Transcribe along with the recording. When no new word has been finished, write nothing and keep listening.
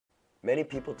Many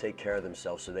people take care of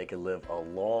themselves so they can live a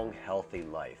long, healthy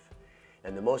life.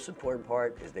 And the most important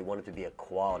part is they want it to be a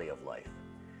quality of life.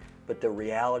 But the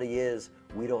reality is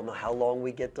we don't know how long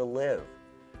we get to live.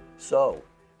 So,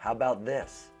 how about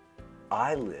this?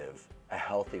 I live a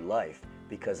healthy life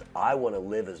because I want to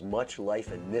live as much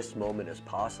life in this moment as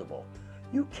possible.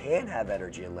 You can't have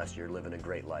energy unless you're living a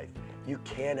great life. You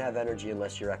can't have energy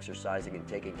unless you're exercising and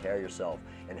taking care of yourself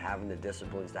and having the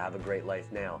disciplines to have a great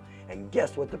life now. And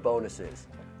guess what the bonus is?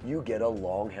 You get a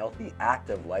long, healthy,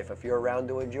 active life if you're around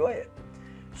to enjoy it.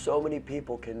 So many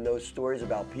people can know stories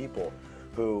about people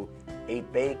who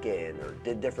ate bacon or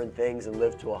did different things and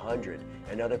lived to 100,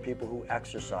 and other people who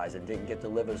exercised and didn't get to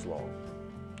live as long.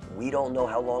 We don't know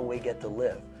how long we get to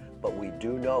live, but we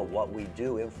do know what we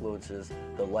do influences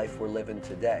the life we're living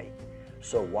today.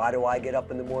 So why do I get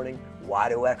up in the morning? Why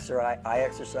do I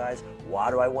exercise? Why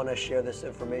do I want to share this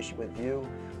information with you?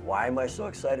 Why am I so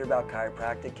excited about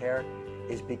chiropractic care?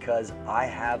 Is because I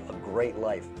have a great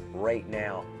life right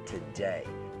now, today.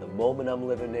 The moment I'm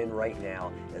living in right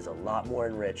now is a lot more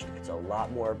enriched, it's a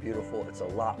lot more beautiful, it's a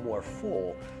lot more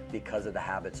full because of the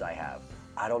habits I have.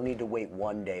 I don't need to wait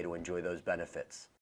one day to enjoy those benefits.